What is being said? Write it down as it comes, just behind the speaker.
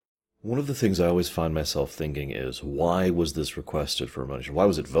One of the things I always find myself thinking is, why was this requested for Rumination? Why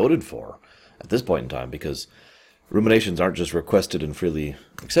was it voted for at this point in time? Because Ruminations aren't just requested and freely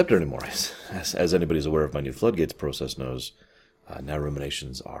accepted anymore. As anybody's aware of my new Floodgates process knows, now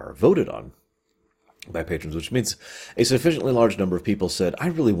Ruminations are voted on by patrons, which means a sufficiently large number of people said, I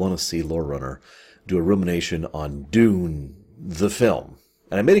really want to see Lore Runner do a rumination on Dune, the film.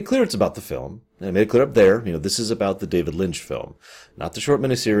 And I made it clear it's about the film. And I made it clear up there, this is about the David Lynch film. Not the short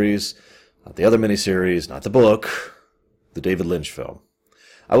miniseries, not the other miniseries, not the book, the David Lynch film.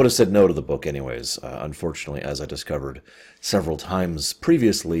 I would have said no to the book anyways. Unfortunately, as I discovered several times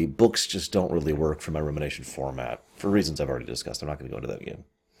previously, books just don't really work for my rumination format, for reasons I've already discussed. I'm not going to go into that again.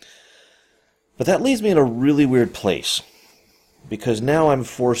 But that leaves me in a really weird place, because now I'm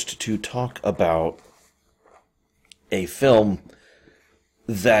forced to talk about a film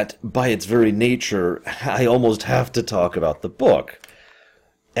that, by its very nature, I almost have to talk about the book.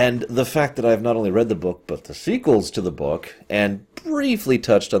 And the fact that I've not only read the book, but the sequels to the book, and briefly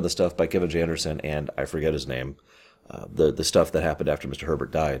touched on the stuff by Kevin J. Anderson, and I forget his name, the stuff that happened after Mr.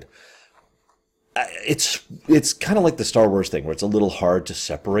 Herbert died. It's kind of like the Star Wars thing, where it's a little hard to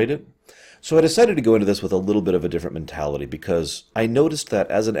separate it. So I decided to go into this with a little bit of a different mentality, because I noticed that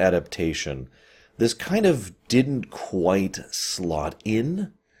as an adaptation, this kind of didn't quite slot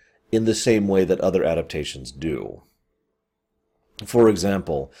in the same way that other adaptations do. For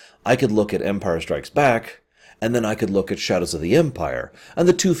example, I could look at Empire Strikes Back, and then I could look at Shadows of the Empire, and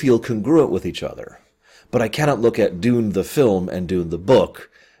the two feel congruent with each other. But I cannot look at Dune the film and Dune the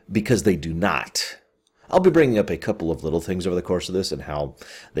book, because they do not. I'll be bringing up a couple of little things over the course of this and how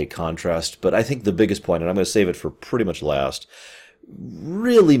they contrast, but I think the biggest point, and I'm going to save it for pretty much last,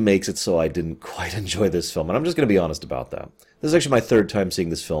 really makes it so I didn't quite enjoy this film, and I'm just going to be honest about that. This is actually my third time seeing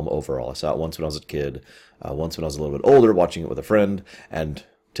this film overall. I saw it once when I was a kid, once when I was a little bit older, watching it with a friend, and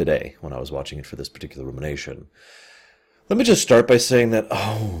today, when I was watching it for this particular rumination. Let me just start by saying that,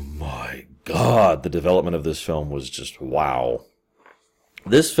 oh my god, the development of this film was just wow.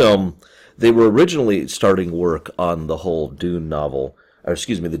 This film, they were originally starting work on the whole Dune novel,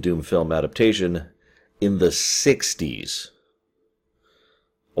 the Dune film adaptation in the 60s.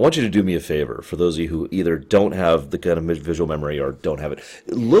 I want you to do me a favor, for those of you who either don't have the kind of visual memory or don't have it.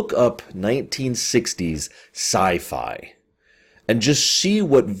 Look up 1960s sci-fi and just see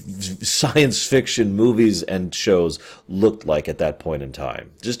what science fiction movies and shows looked like at that point in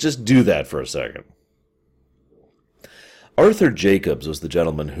time. Just do that for a second. Arthur Jacobs was the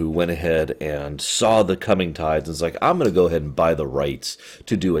gentleman who went ahead and saw the coming tides and was like, I'm going to go ahead and buy the rights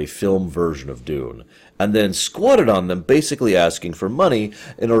to do a film version of Dune, and then squatted on them, basically asking for money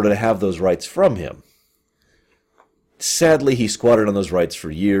in order to have those rights from him. Sadly, he squatted on those rights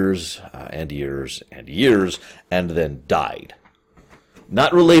for years and years and years, and then died.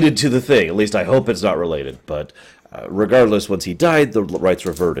 Not related to the thing, at least I hope it's not related, but regardless, once he died, the rights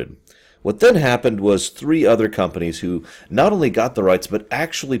reverted. What then happened was three other companies who not only got the rights, but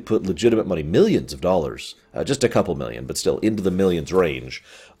actually put legitimate money, millions of dollars, just a couple million, but still into the millions range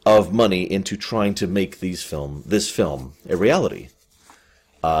of money into trying to make this film a reality.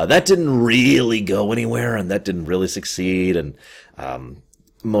 That didn't really go anywhere, and that didn't really succeed, and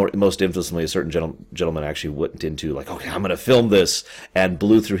most infamously, a certain gentleman actually went into, like, okay, I'm going to film this, and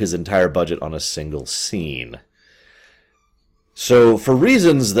blew through his entire budget on a single scene. So, for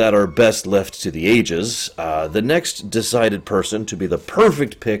reasons that are best left to the ages, the next decided person to be the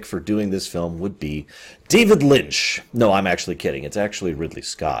perfect pick for doing this film would be David Lynch. No, I'm actually kidding. It's actually Ridley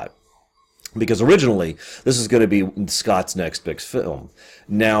Scott. Because originally, this is going to be Scott's next big film.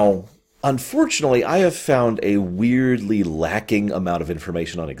 Now, unfortunately, I have found a weirdly lacking amount of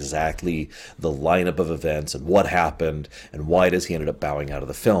information on exactly the lineup of events and what happened and why it is he ended up bowing out of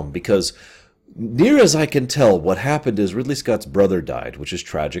the film. Because near as I can tell, what happened is Ridley Scott's brother died, which is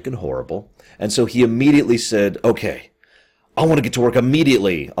tragic and horrible, and so he immediately said, okay, I want to get to work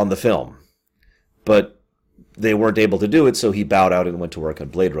immediately on the film. But they weren't able to do it, so he bowed out and went to work on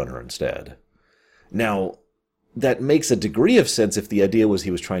Blade Runner instead. Now, that makes a degree of sense if the idea was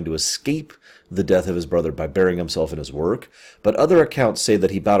he was trying to escape the death of his brother by burying himself in his work, but other accounts say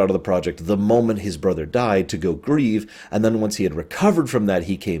that he bowed out of the project the moment his brother died to go grieve, and then once he had recovered from that,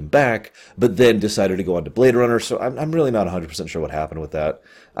 he came back, but then decided to go on to Blade Runner, so I'm really not 100% sure what happened with that.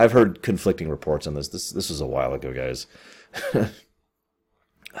 I've heard conflicting reports on this. This was a while ago, guys.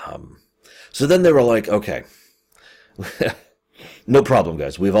 So then they were like, okay, no problem,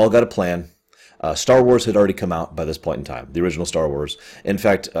 guys. We've all got a plan. Star Wars had already come out by this point in time, the original Star Wars. In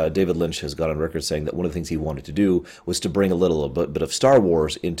fact, David Lynch has got on record saying that one of the things he wanted to do was to bring a little bit of Star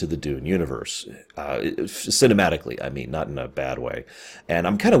Wars into the Dune universe. Cinematically, I mean, not in a bad way. And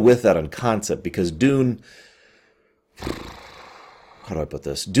I'm kind of with that on concept, because Dune... How do I put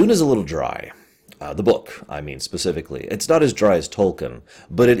this? Dune is a little dry. The book, I mean, specifically. It's not as dry as Tolkien,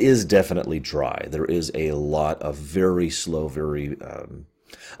 but it is definitely dry. There is a lot of very slow, very,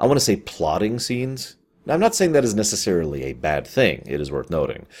 I want to say plotting scenes. Now, I'm not saying that is necessarily a bad thing. It is worth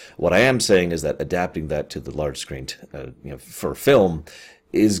noting. What I am saying is that adapting that to the large screen, for film,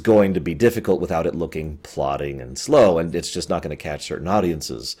 is going to be difficult without it looking plodding and slow, and it's just not going to catch certain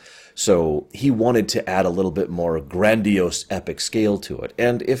audiences. So he wanted to add a little bit more grandiose, epic scale to it.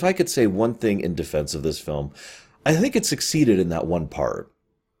 And if I could say one thing in defense of this film, I think it succeeded in that one part.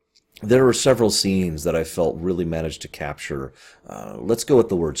 There were several scenes that I felt really managed to capture, let's go with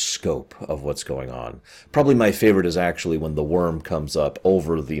the word scope of what's going on. Probably my favorite is actually when the worm comes up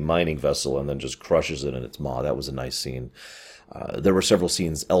over the mining vessel and then just crushes it in its maw. That was a nice scene. There were several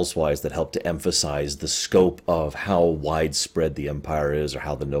scenes elsewise that helped to emphasize the scope of how widespread the empire is, or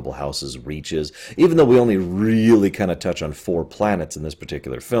how the noble house's reach is. Even though we only really kind of touch on 4 planets in this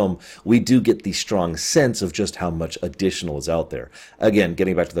particular film, we do get the strong sense of just how much additional is out there. Again,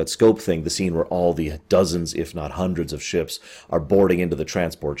 getting back to that scope thing, the scene where all the dozens, if not hundreds of ships are boarding into the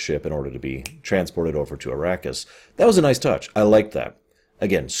transport ship in order to be transported over to Arrakis. That was a nice touch. I liked that.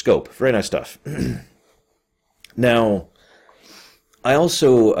 Again, scope. Very nice stuff. Now... I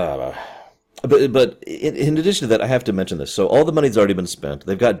also, but in addition to that, I have to mention this. So all the money's already been spent.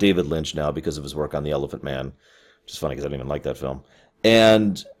 They've got David Lynch now because of his work on The Elephant Man, which is funny because I didn't even like that film.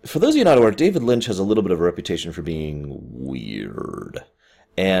 And for those of you not aware, David Lynch has a little bit of a reputation for being weird.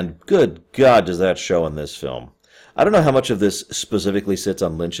 And good God, does that show in this film. I don't know how much of this specifically sits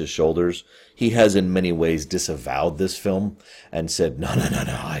on Lynch's shoulders. He has in many ways disavowed this film and said, no,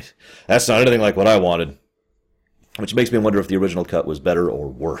 that's not anything like what I wanted. Which makes me wonder if the original cut was better or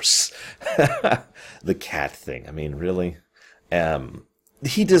worse. The cat thing. I mean, really?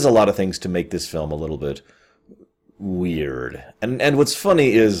 He does a lot of things to make this film a little bit weird. And what's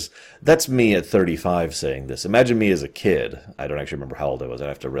funny is, that's me at 35 saying this. Imagine me as a kid. I don't actually remember how old I was. I'd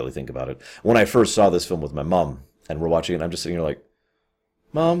have to really think about it. When I first saw this film with my mom, and we're watching it, I'm just sitting here like,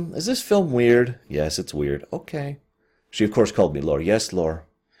 Mom, is this film weird? Yes, it's weird. Okay. She, of course, called me Lore. Yes, Lore.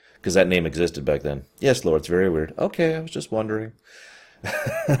 Because that name existed back then. Yes, Lord, it's very weird. Okay, I was just wondering.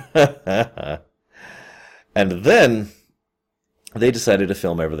 And then they decided to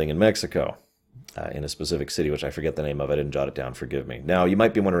film everything in Mexico, in a specific city, which I forget the name of. I didn't jot it down, forgive me. Now, you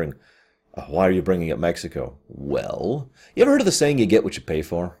might be wondering, why are you bringing up Mexico? Well, you ever heard of the saying, you get what you pay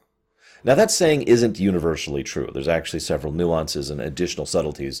for? Now, that saying isn't universally true. There's actually several nuances and additional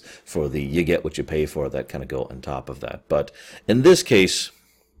subtleties for the you get what you pay for that kind of go on top of that. But in this case...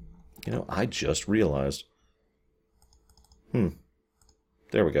 I just realized.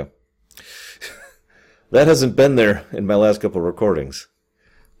 There we go. That hasn't been there in my last couple of recordings.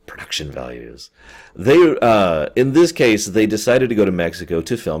 Production values. In this case, they decided to go to Mexico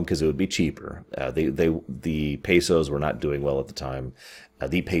to film because it would be cheaper. The pesos were not doing well at the time.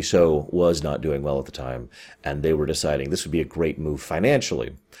 The peso was not doing well at the time, and they were deciding this would be a great move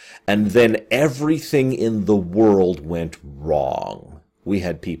financially. And then everything in the world went wrong. We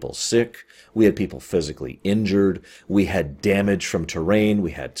had people sick. We had people physically injured. We had damage from terrain. We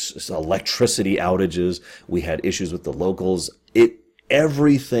had electricity outages. We had issues with the locals.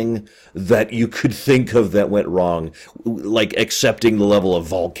 Everything that you could think of that went wrong, like accepting the level of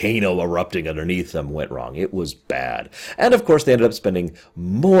volcano erupting underneath them, went wrong. It was bad. And of course, they ended up spending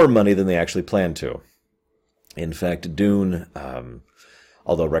more money than they actually planned to. In fact, Dune...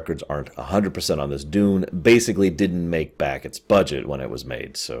 although records aren't 100% on this, Dune basically didn't make back its budget when it was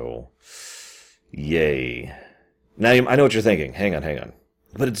made, so yay. Now, I know what you're thinking. Hang on.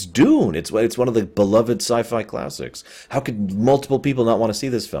 But it's Dune. It's one of the beloved sci-fi classics. How could multiple people not want to see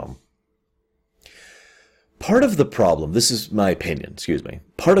this film? Part of the problem, this is my opinion,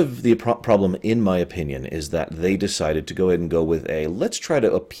 part of the problem, in my opinion, is that they decided to go ahead and go with let's try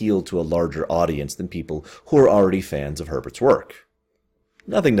to appeal to a larger audience than people who are already fans of Herbert's work.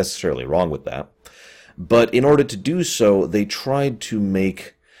 Nothing necessarily wrong with that. But in order to do so, they tried to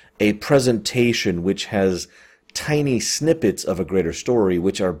make a presentation which has tiny snippets of a greater story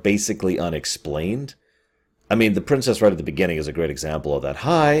which are basically unexplained. I mean, the princess right at the beginning is a great example of that.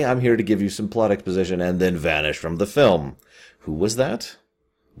 Hi, I'm here to give you some plot exposition, and then vanish from the film. Who was that?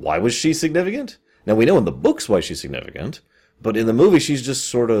 Why was she significant? Now, we know in the books why she's significant, but in the movie she's just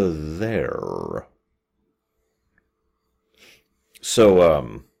sort of there.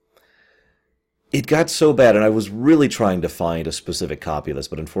 So, It got so bad, and I was really trying to find a specific copy of this,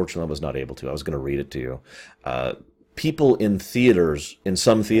 but unfortunately I was not able to. I was going to read it to you. People in theaters, in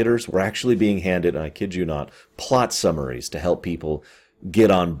some theaters, were actually being handed, and I kid you not, plot summaries to help people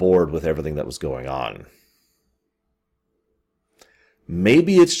get on board with everything that was going on.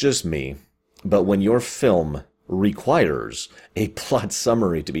 Maybe it's just me, but when your film requires a plot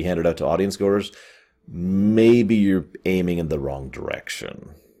summary to be handed out to audience goers, maybe you're aiming in the wrong direction.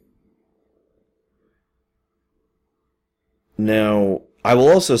 Now, I will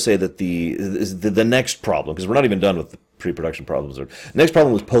also say that the next problem, because we're not even done with the pre-production problems, the next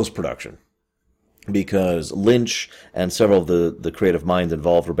problem was post-production. Because Lynch and several of the creative minds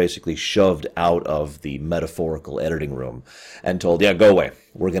involved were basically shoved out of the metaphorical editing room and told, "Yeah, go away.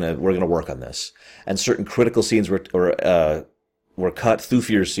 We're gonna work on this." And certain critical scenes were cut.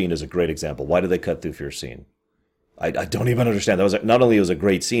 Thufir's scene is a great example. Why did they cut Thufir's scene? I don't even understand. That was not only was a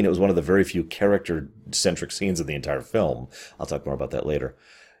great scene, it was one of the very few character-centric scenes of the entire film. I'll talk more about that later.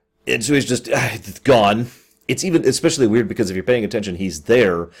 And so he's just gone. It's even especially weird because if you're paying attention, he's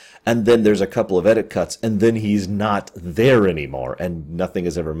there, and then there's a couple of edit cuts, and then he's not there anymore, and nothing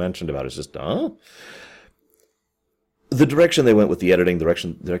is ever mentioned about it. It's just, The direction they went with the editing,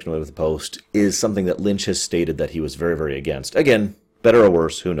 direction they went with the post, is something that Lynch has stated that he was very, very against. Again, better or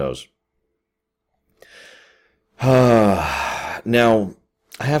worse, who knows? Now,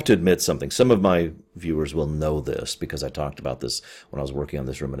 I have to admit something. Some of my viewers will know this because I talked about this when I was working on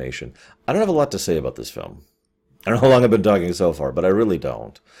this Rumination. I don't have a lot to say about this film. I don't know how long I've been talking so far, but I really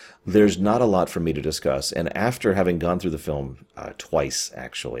don't. There's not a lot for me to discuss, and after having gone through the film twice,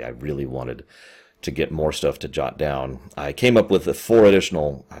 actually, I really wanted to get more stuff to jot down. I came up with 4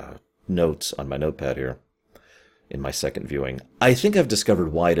 additional notes on my notepad here in my second viewing. I think I've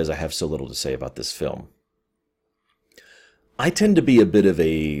discovered why it is I have so little to say about this film. I tend to be a bit of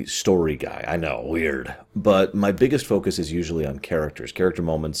a story guy. I know, weird. But my biggest focus is usually on characters, character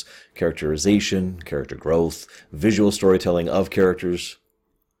moments, characterization, character growth, visual storytelling of characters.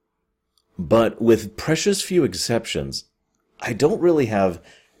 But with precious few exceptions, I don't really have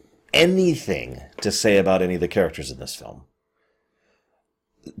anything to say about any of the characters in this film.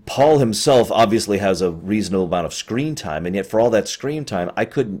 Paul himself obviously has a reasonable amount of screen time, and yet for all that screen time, I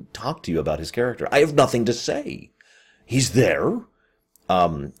couldn't talk to you about his character. I have nothing to say. He's there.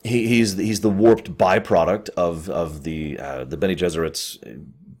 He's the warped byproduct of the Bene Gesserit's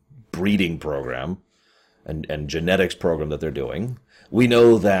breeding program and genetics program that they're doing. We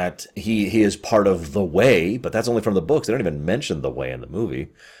know that he is part of the Way, but that's only from the books. They don't even mention the Way in the movie.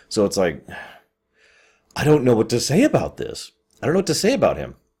 So it's like, I don't know what to say about this. I don't know what to say about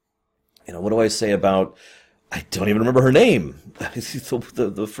him. You know, what do I say about... I don't even remember her name.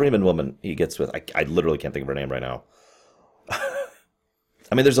 the Freeman woman he gets with. I literally can't think of her name right now.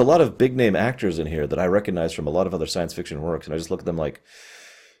 I mean, there's a lot of big-name actors in here that I recognize from a lot of other science fiction works, and I just look at them like,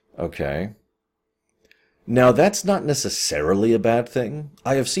 okay. Now, that's not necessarily a bad thing.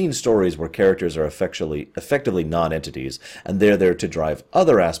 I have seen stories where characters are effectively non-entities, and they're there to drive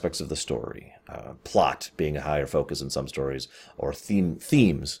other aspects of the story. Plot being a higher focus in some stories, or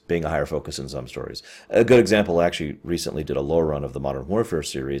themes being a higher focus in some stories. A good example, I actually recently did a lore run of the Modern Warfare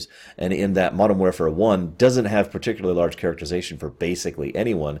series, and in that Modern Warfare 1 doesn't have particularly large characterization for basically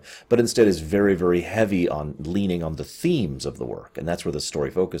anyone, but instead is very, very heavy on leaning on the themes of the work, and that's where the story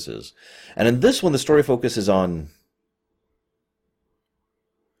focuses. And in this one, the story focuses on...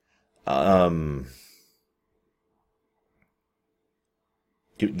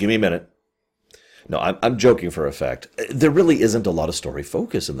 Give me a minute. No, I'm joking for effect. There really isn't a lot of story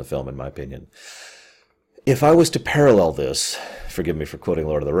focus in the film, in my opinion. If I was to parallel this, forgive me for quoting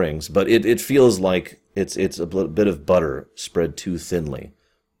Lord of the Rings, but it feels like it's a bit of butter spread too thinly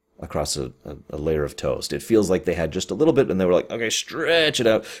across a layer of toast. It feels like they had just a little bit, and they were like, okay, stretch it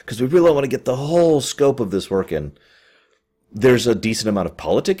out, because we really want to get the whole scope of this work in. There's a decent amount of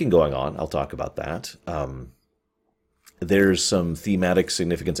politicking going on. I'll talk about that. There's some thematic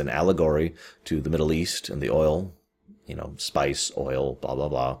significance and allegory to the Middle East and the oil, spice, oil, blah, blah,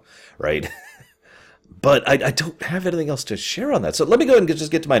 blah, right? But I don't have anything else to share on that. So let me go ahead and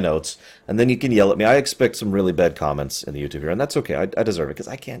just get to my notes, and then you can yell at me. I expect some really bad comments in the YouTube here, and that's okay. I deserve it, because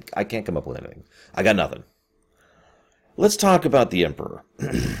I can't come up with anything. I got nothing. Let's talk about the Emperor.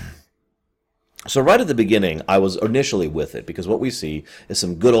 So right at the beginning, I was initially with it, because what we see is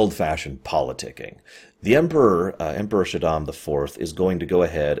some good old-fashioned politicking. The Emperor, Emperor Shaddam IV, is going to go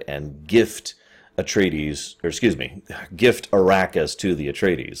ahead and gift Arrakis to the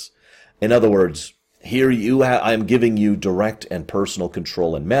Atreides. In other words, here I am giving you direct and personal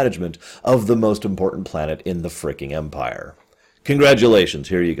control and management of the most important planet in the fricking Empire. Congratulations,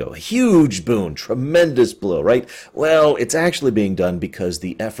 here you go. A huge boon, tremendous blow, right? Well, it's actually being done because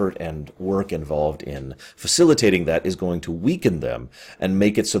the effort and work involved in facilitating that is going to weaken them and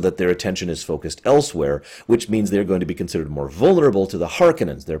make it so that their attention is focused elsewhere, which means they're going to be considered more vulnerable to the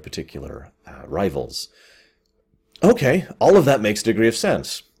Harkonnens, their particular rivals. Okay, all of that makes a degree of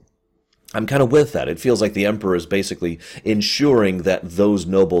sense. I'm kind of with that. It feels like the Emperor is basically ensuring that those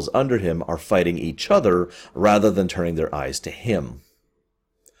nobles under him are fighting each other rather than turning their eyes to him.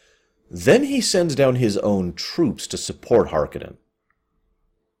 Then he sends down his own troops to support Harkonnen.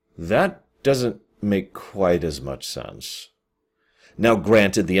 That doesn't make quite as much sense. Now,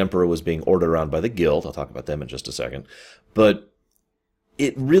 granted, the Emperor was being ordered around by the Guild. I'll talk about them in just a second. But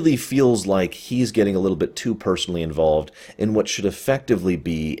it really feels like he's getting a little bit too personally involved in what should effectively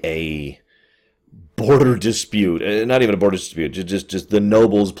be a border dispute. Not even a border dispute, just the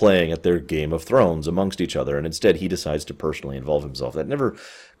nobles playing at their Game of Thrones amongst each other, and instead he decides to personally involve himself. That never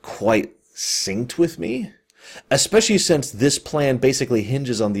quite synced with me, especially since this plan basically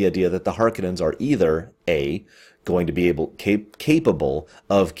hinges on the idea that the Harkonnens are either A, going to be capable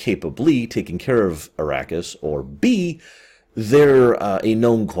of capably taking care of Arrakis, or B, they're a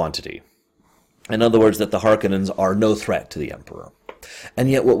known quantity. In other words, that the Harkonnens are no threat to the Emperor. And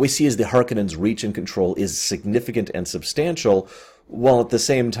yet what we see is the Harkonnens' reach and control is significant and substantial, while at the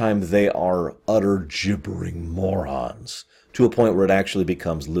same time they are utter gibbering morons, to a point where it actually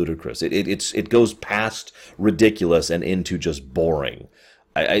becomes ludicrous. It goes past ridiculous and into just boring.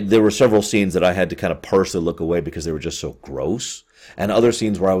 There were several scenes that I had to kind of partially look away because they were just so gross, and other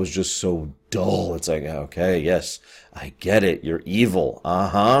scenes where I was just so dull. It's like, okay, yes, I get it, you're evil,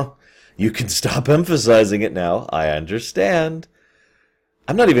 you can stop emphasizing it now, I understand.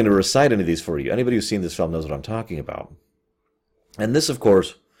 I'm not even going to recite any of these for you. Anybody who's seen this film knows what I'm talking about. And this, of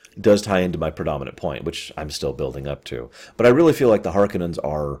course, does tie into my predominant point, which I'm still building up to. But I really feel like the Harkonnens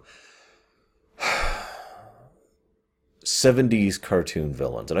are 70s cartoon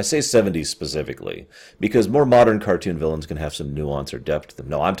villains. And I say 70s specifically, because more modern cartoon villains can have some nuance or depth to them.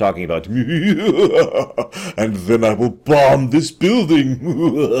 No, I'm talking about, and then I will bomb this building.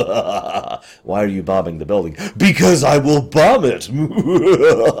 Why are you bombing the building? Because I will bomb it.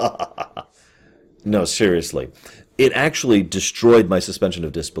 No, seriously. It actually destroyed my suspension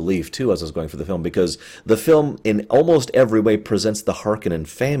of disbelief, too, as I was going for the film, because the film, in almost every way, presents the Harkonnen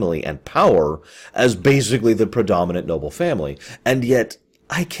family and power as basically the predominant noble family. And yet,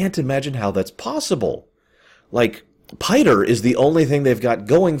 I can't imagine how that's possible. Like, Piter is the only thing they've got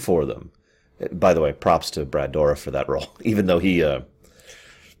going for them. By the way, props to Brad Dourif for that role, even though he,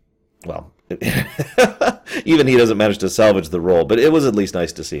 even he doesn't manage to salvage the role, but it was at least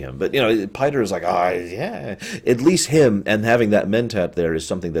nice to see him. But, Piter is like, yeah, at least him, and having that mentat there is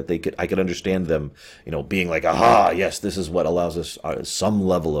something that I could understand them, being like, yes, this is what allows us some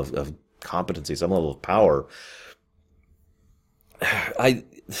level of competency, some level of power. I'm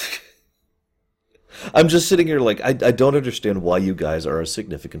just sitting here like, I don't understand why you guys are a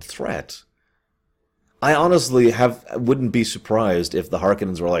significant threat. I honestly wouldn't be surprised if the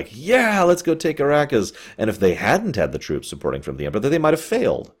Harkonnens were like, yeah, let's go take Arrakis, and if they hadn't had the troops supporting from the Emperor, they might have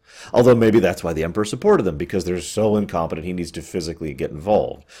failed. Although maybe that's why the Emperor supported them, because they're so incompetent he needs to physically get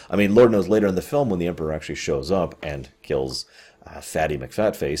involved. I mean, Lord knows later in the film when the Emperor actually shows up and kills Fatty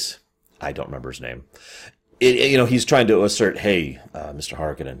McFatface, I don't remember his name, he's trying to assert, hey, Mr.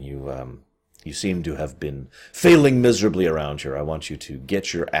 Harkonnen, you seem to have been failing miserably around here. I want you to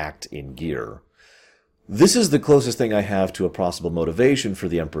get your act in gear. This is the closest thing I have to a possible motivation for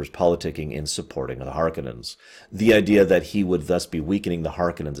the Emperor's politicking in supporting the Harkonnens. The idea that he would thus be weakening the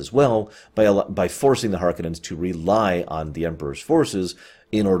Harkonnens as well by forcing the Harkonnens to rely on the Emperor's forces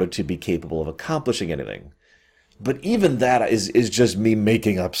in order to be capable of accomplishing anything. But even that is just me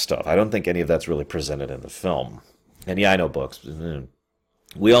making up stuff. I don't think any of that's really presented in the film. And yeah, I know books.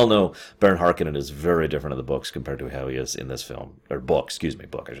 We all know Baron Harkonnen is very different in the books compared to how he is in this film. Or book,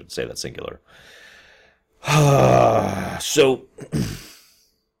 I should say that singular. So,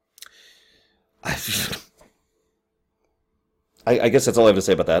 I guess that's all I have to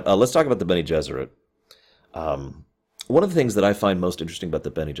say about that. Let's talk about the Bene Gesserit. One of the things that I find most interesting about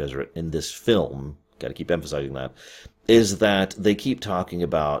the Bene Gesserit in this film, got to keep emphasizing that, is that they keep talking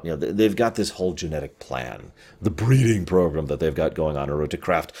about, they've got this whole genetic plan, the breeding program that they've got going on in order to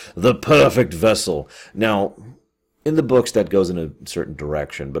craft the perfect vessel. Now, In the books, that goes in a certain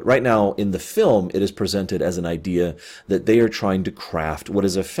direction, but right now in the film, it is presented as an idea that they are trying to craft what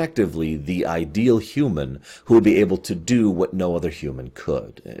is effectively the ideal human who would be able to do what no other human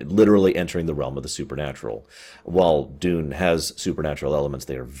could, literally entering the realm of the supernatural. While Dune has supernatural elements,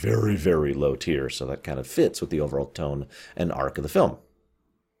 they are very, very low tier, so that kind of fits with the overall tone and arc of the film.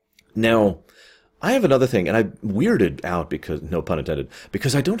 Now, I have another thing, and I'm weirded out because, no pun intended,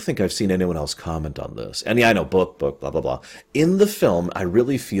 because I don't think I've seen anyone else comment on this. And yeah, I know, book, blah, blah, blah. In the film, I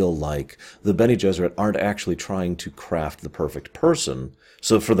really feel like the Bene Gesserit aren't actually trying to craft the perfect person,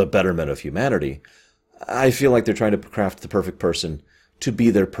 so for the betterment of humanity. I feel like they're trying to craft the perfect person to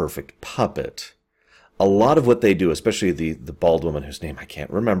be their perfect puppet. A lot of what they do, especially the bald woman whose name I can't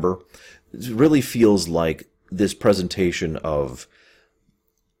remember, really feels like this presentation of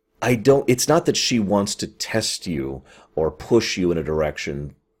it's not that she wants to test you or push you in a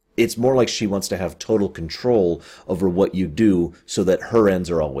direction. It's more like she wants to have total control over what you do so that her ends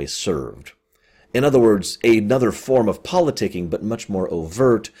are always served. In other words, another form of politicking, but much more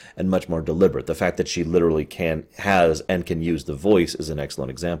overt and much more deliberate. The fact that she literally has and can use the voice is an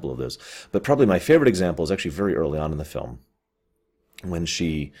excellent example of this. But probably my favorite example is actually very early on in the film, when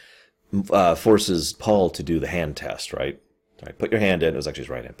she forces Paul to do the hand test, right? All right, put your hand in. It was actually his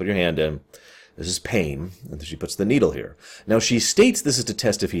right hand. Put your hand in. This is pain. And she puts the needle here. Now, she states this is to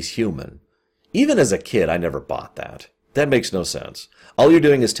test if he's human. Even as a kid, I never bought that. That makes no sense. All you're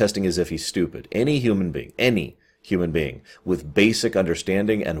doing is testing as if he's stupid. Any human being with basic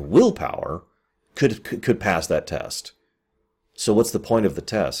understanding and willpower could pass that test. So what's the point of the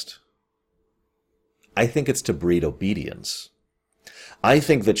test? I think it's to breed obedience. I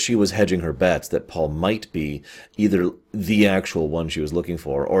think that she was hedging her bets that Paul might be either the actual one she was looking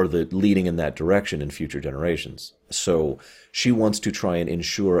for or the leading in that direction in future generations. So she wants to try and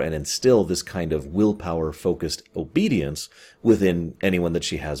ensure and instill this kind of willpower-focused obedience within anyone that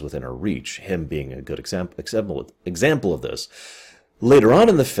she has within her reach, him being a good example of this. Later on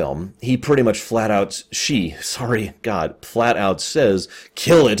in the film, he pretty much flat out says,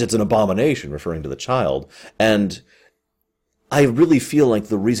 "Kill it, it's an abomination," referring to the child. And I really feel like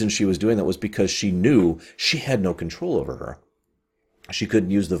the reason she was doing that was because she knew she had no control over her. She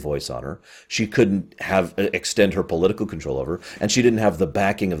couldn't use the voice on her. She couldn't extend her political control over her, and she didn't have the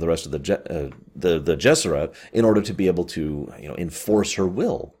backing of the rest of the Gesserit in order to be able to, enforce her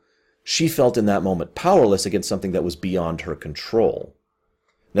will. She felt in that moment powerless against something that was beyond her control.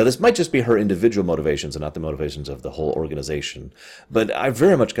 Now, this might just be her individual motivations and not the motivations of the whole organization, but I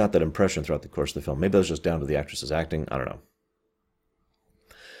very much got that impression throughout the course of the film. Maybe that was just down to the actress's acting. I don't know.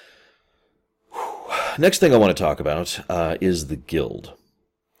 Next thing I want to talk about is the Guild.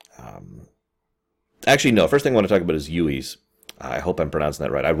 Actually, no. First thing I want to talk about is Yui's. I hope I'm pronouncing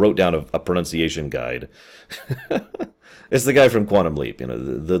that right. I wrote down a pronunciation guide. It's the guy from Quantum Leap,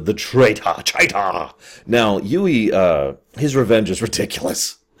 the traitor. Now, Yui, his revenge is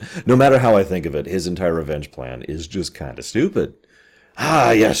ridiculous. No matter how I think of it, his entire revenge plan is just kind of stupid.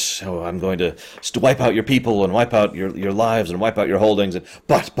 Ah, yes, I'm going to wipe out your people and wipe out your lives and wipe out your holdings.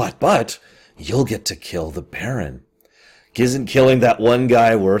 But, you'll get to kill the Baron. Isn't killing that one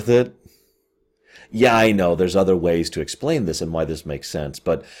guy worth it? Yeah, I know, there's other ways to explain this and why this makes sense,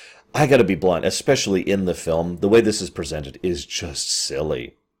 but I gotta be blunt, especially in the film, the way this is presented is just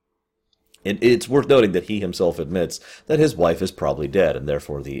silly. It's worth noting that he himself admits that his wife is probably dead, and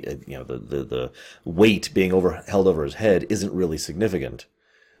therefore the weight being held over his head isn't really significant.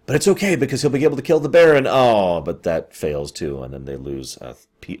 But it's okay because he'll be able to kill the Baron. Oh, but that fails too, and then they lose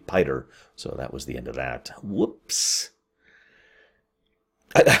Peter. So that was the end of that. Whoops.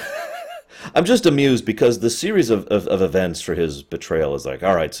 I'm just amused because the series of events for his betrayal is like,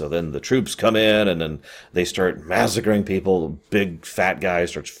 all right, so then the troops come in and then they start massacring people. Big fat guy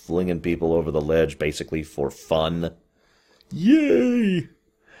starts flinging people over the ledge basically for fun. Yay!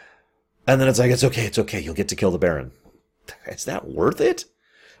 And then it's like, it's okay, you'll get to kill the Baron. Is that worth it?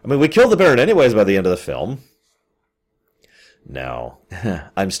 I mean, we kill the Baron anyways by the end of the film. Now,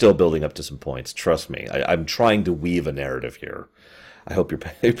 I'm still building up to some points. Trust me. I'm trying to weave a narrative here. I hope you're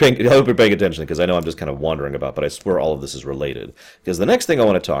paying attention because I know I'm just kind of wandering about, but I swear all of this is related. Because the next thing I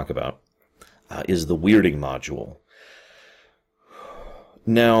want to talk about is the weirding module.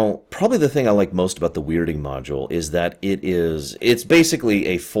 Now, probably the thing I like most about the weirding module is that it's basically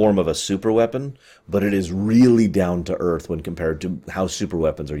a form of a superweapon, but it is really down to earth when compared to how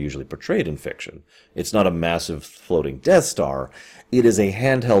superweapons are usually portrayed in fiction. It's not a massive floating Death Star. It is a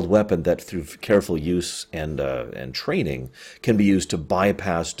handheld weapon that, through careful use and training, can be used to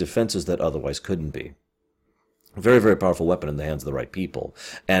bypass defenses that otherwise couldn't be. Very, very powerful weapon in the hands of the right people,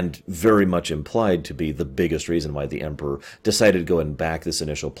 and very much implied to be the biggest reason why the Emperor decided to go and back this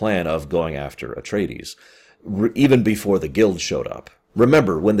initial plan of going after Atreides, even before the guild showed up.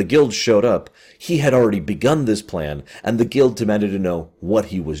 Remember, when the guild showed up, he had already begun this plan, and the guild demanded to know what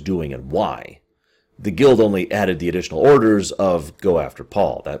he was doing and why. The guild only added the additional orders of go after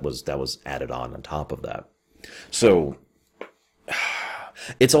Paul. That was added on top of that. So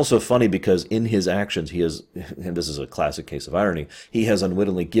it's also funny because in his actions, he has, and this is a classic case of irony, he has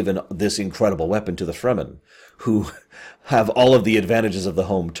unwittingly given this incredible weapon to the Fremen, who have all of the advantages of the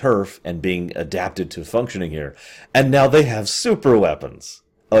home turf and being adapted to functioning here. And now they have super weapons.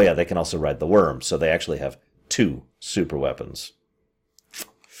 Oh yeah, they can also ride the worm, so they actually have 2 super weapons.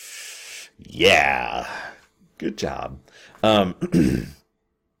 Yeah, good job. But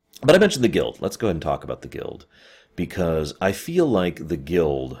I mentioned the guild. Let's go ahead and talk about the guild, because I feel like the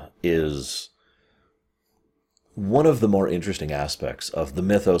guild is one of the more interesting aspects of the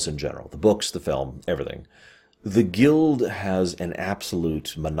mythos in general, the books, the film, everything. The guild has an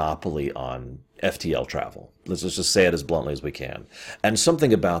absolute monopoly on FTL travel. Let's just say it as bluntly as we can. And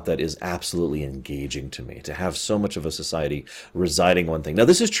something about that is absolutely engaging to me, to have so much of a society residing one thing. Now,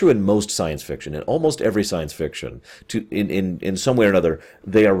 this is true in most science fiction. In almost every science fiction, in some way or another,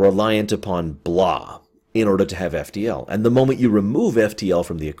 they are reliant upon blah in order to have FTL. And the moment you remove FTL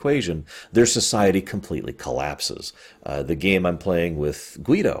from the equation, their society completely collapses. The game I'm playing with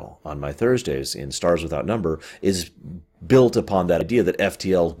Guido on my Thursdays in Stars Without Number is built upon that idea that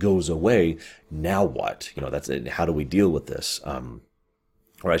FTL goes away. Now what? That's how do we deal with this?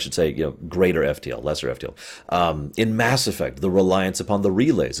 Or I should say, greater FTL, lesser FTL. In Mass Effect, the reliance upon the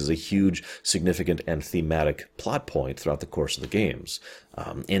relays is a huge, significant, and thematic plot point throughout the course of the games.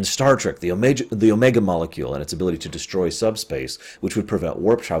 In Star Trek, the Omega molecule and its ability to destroy subspace, which would prevent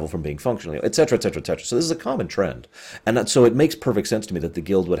warp travel from being functional, etc., etc., etc. So this is a common trend. And so it makes perfect sense to me that the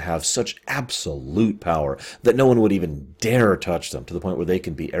guild would have such absolute power that no one would even dare touch them, to the point where they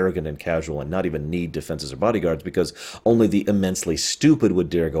can be arrogant and casual and not even need defenses or bodyguards, because only the immensely stupid would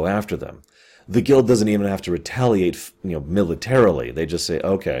dare go after them. The guild doesn't even have to retaliate, militarily. They just say,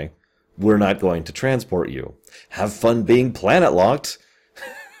 okay, we're not going to transport you. Have fun being planet locked.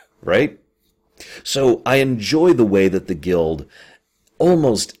 Right? So I enjoy the way that the guild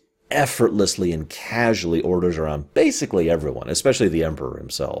almost effortlessly and casually orders around basically everyone, especially the Emperor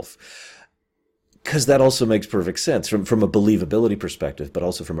himself. Because that also makes perfect sense from a believability perspective, but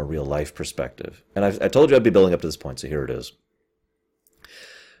also from a real life perspective. And I told you I'd be building up to this point, so here it is.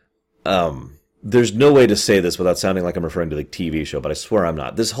 There's no way to say this without sounding like I'm referring to the TV show, but I swear I'm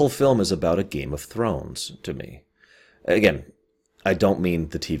not. This whole film is about a Game of Thrones to me. Again, I don't mean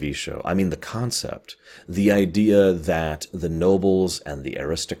the TV show. I mean the concept. The idea that the nobles and the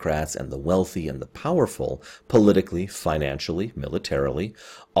aristocrats and the wealthy and the powerful, politically, financially, militarily,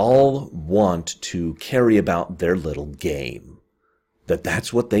 all want to carry about their little game.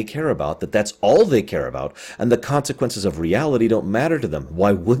 That's what they care about, that's all they care about, and the consequences of reality don't matter to them.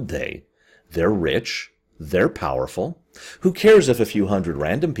 Why would they? They're rich. They're powerful. Who cares if a few hundred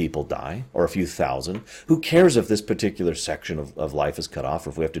random people die, or a few thousand? Who cares if this particular section of life is cut off, or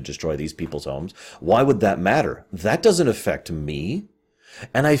if we have to destroy these people's homes? Why would that matter? That doesn't affect me.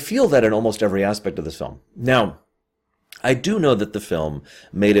 And I feel that in almost every aspect of this film. Now, I do know that the film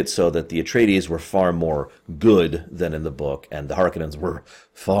made it so that the Atreides were far more good than in the book, and the Harkonnens were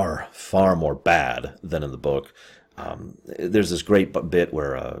far, far more bad than in the book. There's this great bit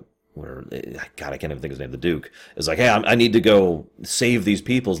where God, I can't even think of his name, the Duke, is like, hey, I need to go save these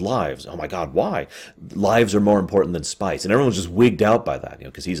people's lives. Oh my God, why? Lives are more important than spice. And everyone's just wigged out by that,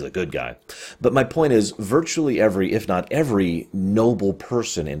 because he's the good guy. But my point is, virtually every, if not every, noble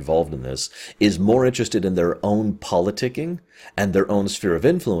person involved in this is more interested in their own politicking and their own sphere of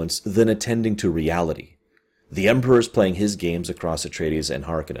influence than attending to reality. The Emperor is playing his games across Atreides and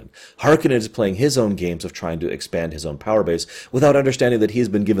Harkonnen. Harkonnen is playing his own games of trying to expand his own power base without understanding that he has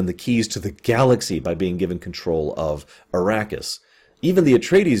been given the keys to the galaxy by being given control of Arrakis. Even the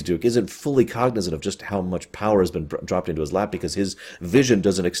Atreides Duke isn't fully cognizant of just how much power has been dropped into his lap because his vision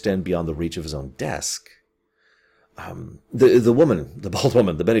doesn't extend beyond the reach of his own desk. The woman, the bald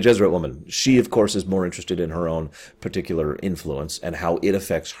woman, the Bene Gesserit woman, she, of course, is more interested in her own particular influence and how it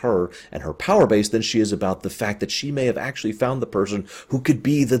affects her and her power base than she is about the fact that she may have actually found the person who could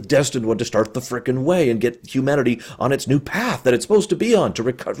be the destined one to start the frickin' way and get humanity on its new path that it's supposed to be on, to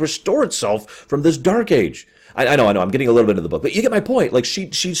restore itself from this dark age. I know, I'm getting a little bit into the book, but you get my point. Like,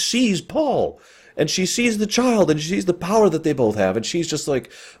 she sees Paul, and she sees the child, and she sees the power that they both have, and she's just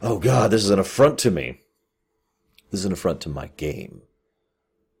like, oh God, this is an affront to me. This is an affront to my game.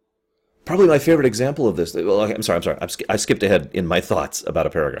 Probably my favorite example of this. Well, I'm sorry. I skipped ahead in my thoughts about a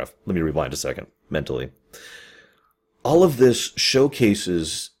paragraph. Let me rewind a second mentally. All of this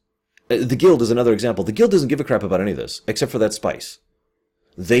showcases. The Guild is another example. The Guild doesn't give a crap about any of this, except for that spice.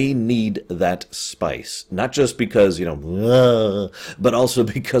 They need that spice. Not just because, but also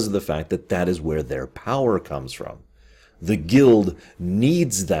because of the fact that that is where their power comes from. The Guild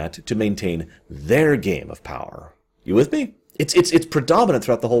needs that to maintain their game of power. You with me? It's predominant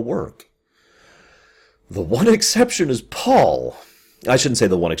throughout the whole work. The one exception is Paul. I shouldn't say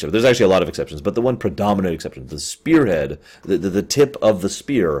the one exception. There's actually a lot of exceptions, but the one predominant exception, the spearhead, the tip of the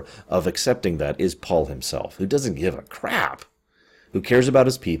spear of accepting that is Paul himself, who doesn't give a crap, who cares about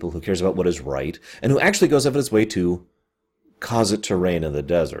his people, who cares about what is right, and who actually goes out of his way to cause it to rain in the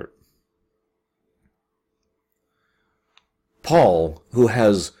desert. Paul, who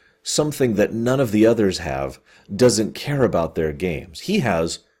has something that none of the others have, doesn't care about their games. He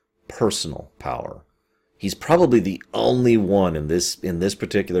has personal power. He's probably the only one in this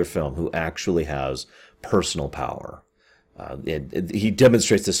particular film who actually has personal power. He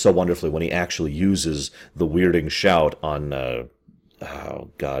demonstrates this so wonderfully when he actually uses the weirding shout on,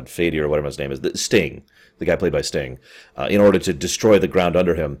 Fady or whatever his name is, Sting, the guy played by Sting, in order to destroy the ground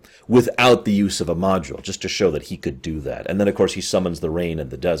under him without the use of a module, just to show that he could do that. And then, of course, he summons the rain in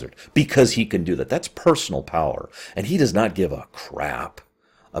the desert because he can do that. That's personal power. And he does not give a crap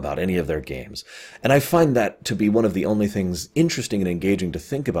about any of their games. And I find that to be one of the only things interesting and engaging to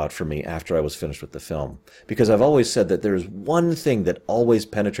think about for me after I was finished with the film. Because I've always said that there is one thing that always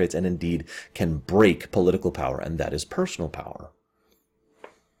penetrates and indeed can break political power, and that is personal power.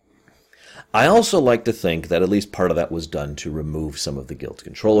 I also like to think that at least part of that was done to remove some of the Guild's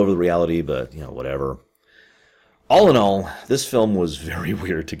control over the reality, but, whatever. All in all, this film was very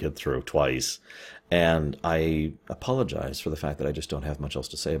weird to get through twice. And I apologize for the fact that I just don't have much else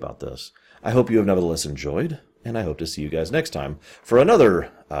to say about this. I hope you have nevertheless enjoyed, and I hope to see you guys next time for another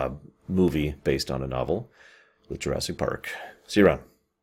movie based on a novel with Jurassic Park. See you around.